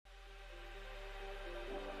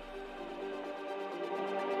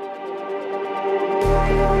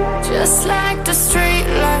Just like the street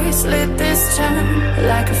lights lit this town,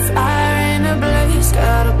 like a fire in a blaze,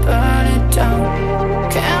 gotta burn it down.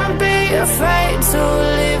 Can't be afraid to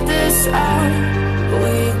leave this out.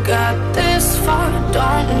 We got this far,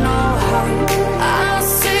 don't know how. I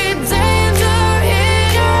see danger in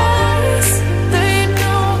your eyes. They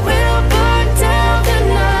know we'll burn down the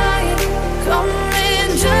night. Coming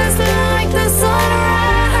just like the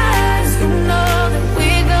sunrise. You know that we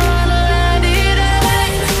gonna light it up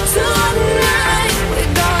tonight. We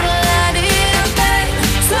gonna light it up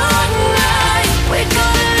tonight. We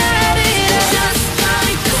gonna light it up just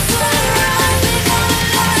like the sunrise. We gonna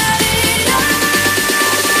light it up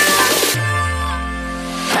now.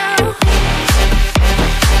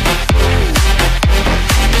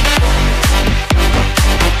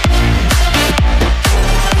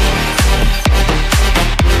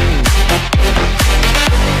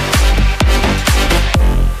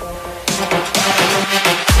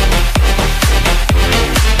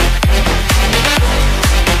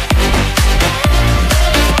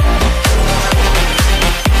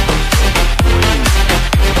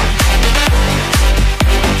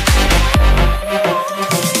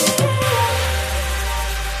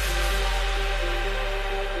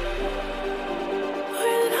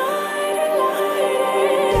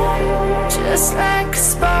 Just like a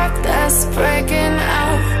spark that's breaking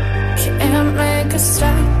out. Can't make a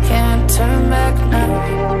stop, can't turn back now.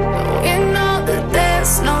 We know that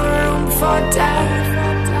there's no room for doubt.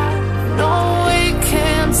 No, we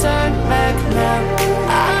can't turn back now.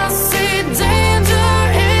 I see danger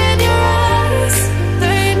in your eyes.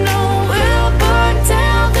 They know we'll burn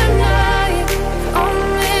down the night.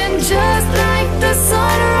 Coming just like the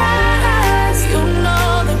sunrise. You know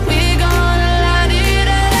that we gonna light it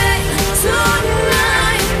up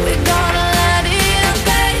tonight. We gonna light it up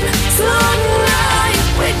tonight.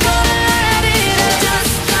 We gonna light it up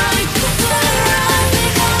just like the sunrise. We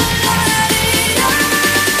gonna light it up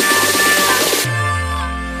now.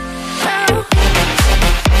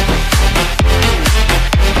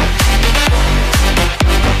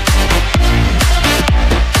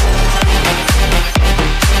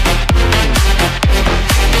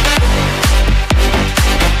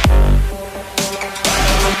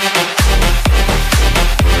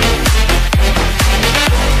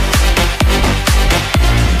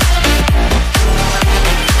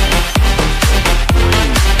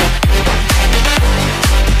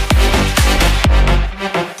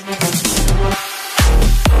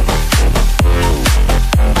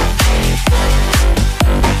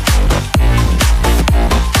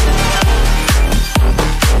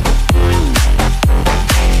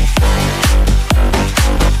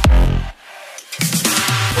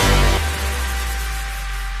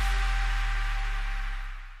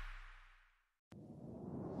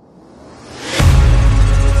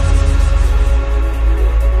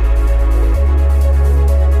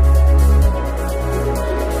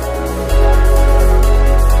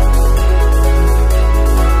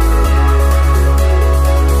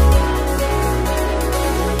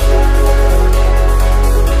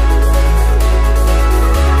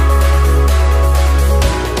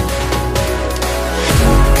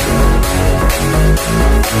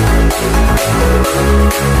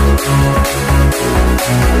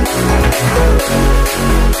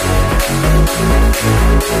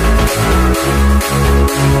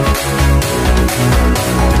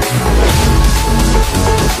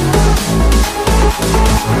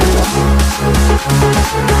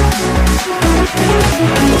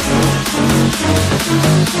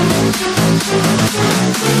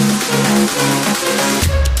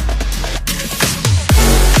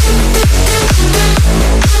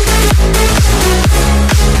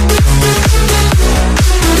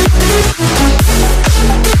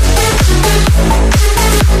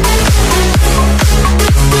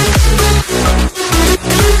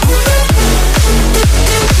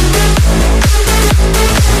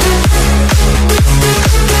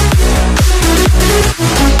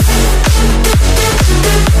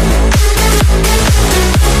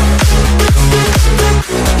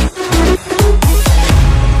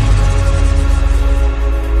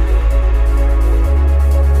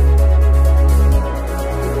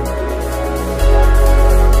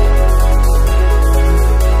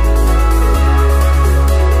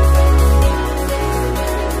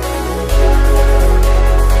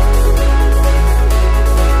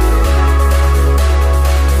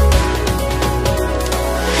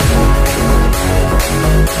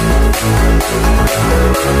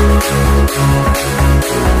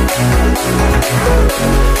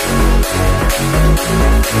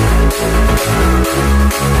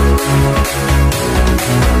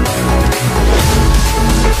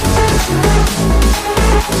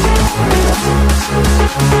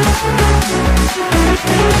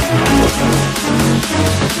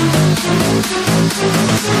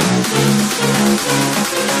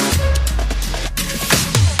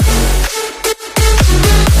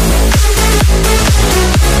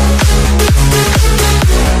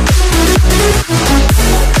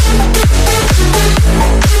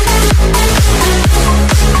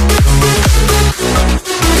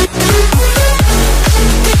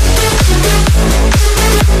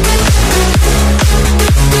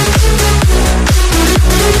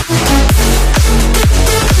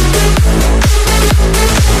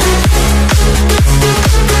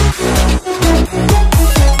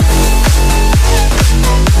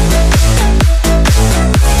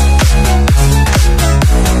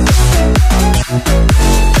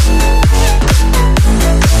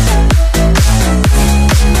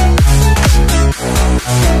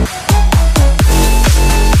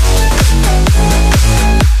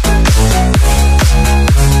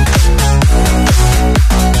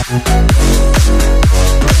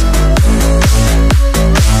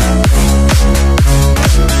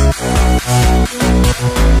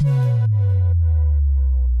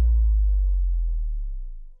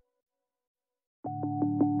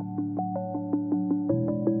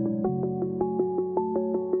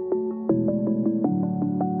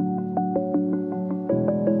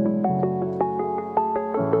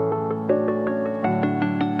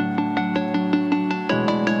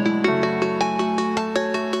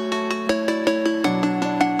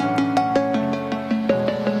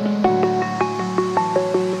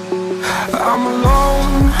 I'm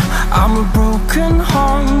alone, I'm a broken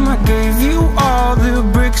home. I gave you all the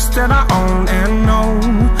bricks that I own and know.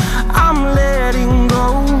 I'm letting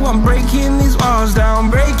go, I'm breaking these walls down,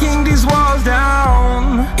 breaking these walls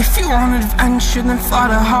down. If you want adventure, then fly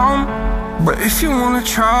to home. But if you wanna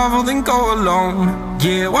travel, then go alone.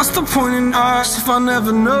 Yeah, what's the point in us if I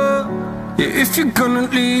never know? Yeah, if you're gonna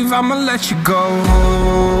leave, I'ma let you go.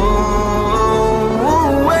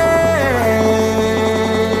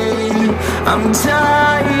 I'm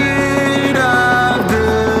tired of the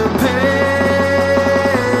pain.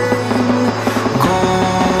 Go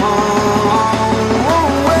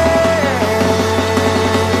away.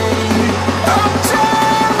 I'm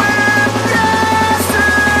done with yesterday.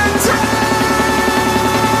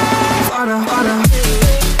 Harder, harder.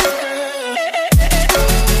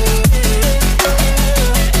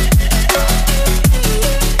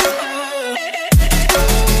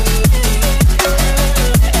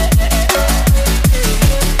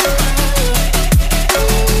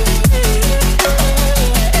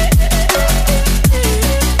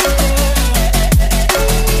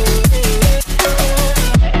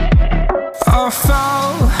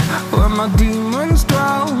 My demons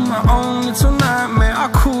dwell, my own little nightmare, I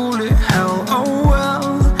call it hell. Oh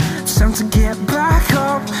well, it's time to get back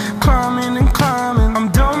up, climbing and climbing. I'm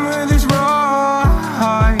done with this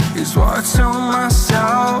ride, is what I tell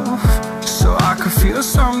myself, so I could feel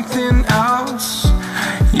something else.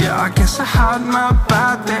 Yeah, I guess I had my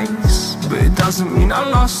bad days, but it doesn't mean I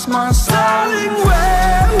lost my style. Darling,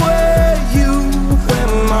 where were you when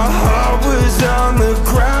my heart was on the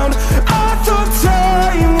ground? I thought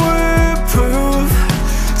time would prove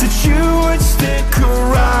that you would stick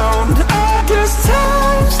around. I guess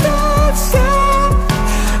time stands still,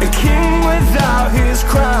 a king without his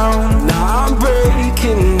crown. Now I'm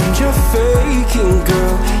breaking and you're faking,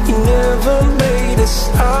 girl. You never made a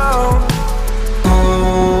sound.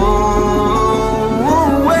 Oh,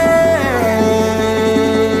 wait,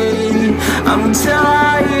 I'm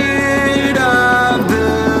tired of the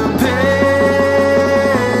pain.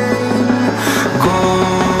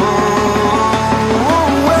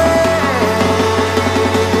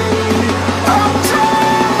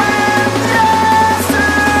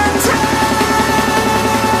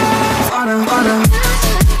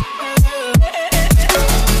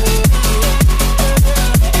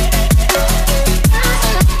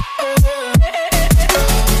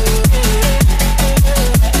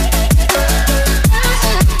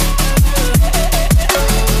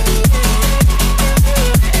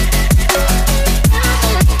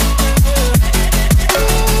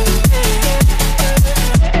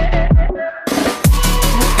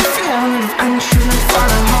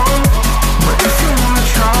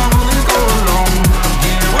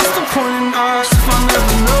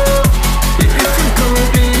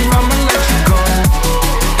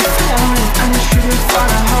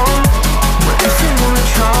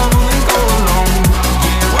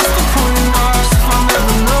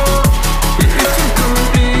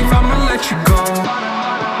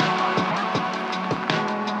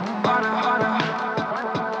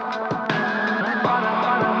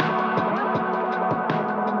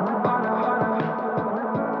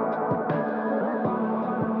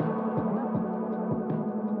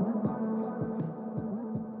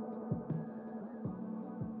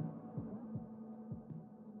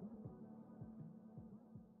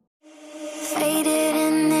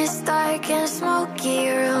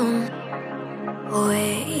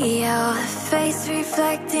 with your face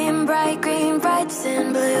reflecting bright green, reds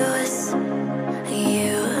and blues.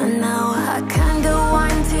 You know I kinda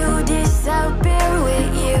want to disappear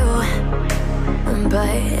with you,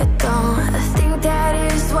 but don't think that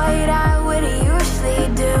is what I would usually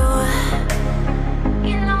do.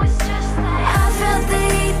 You know it's just like I felt the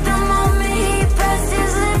heat the moment he pressed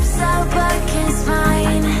his lips up against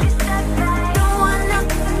mine. Don't wanna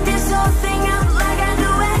fuck this whole thing up like I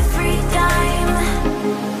do every time.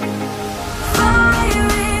 Fire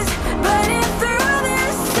is burning through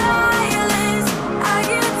this silence. I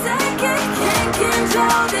can't take it, can't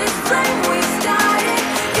control this flame we started.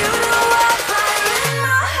 You know I fire in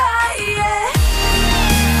my heart, yeah.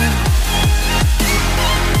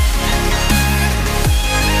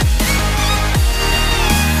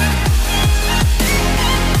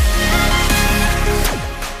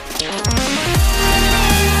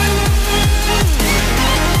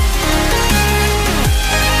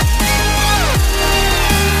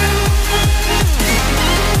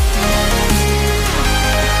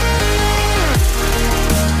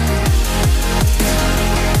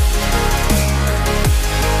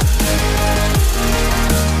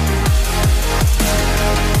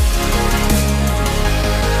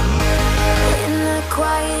 In the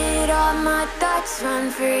quiet, all my thoughts run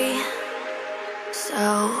free. So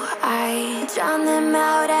I drown them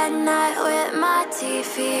out at night with my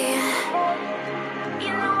TV.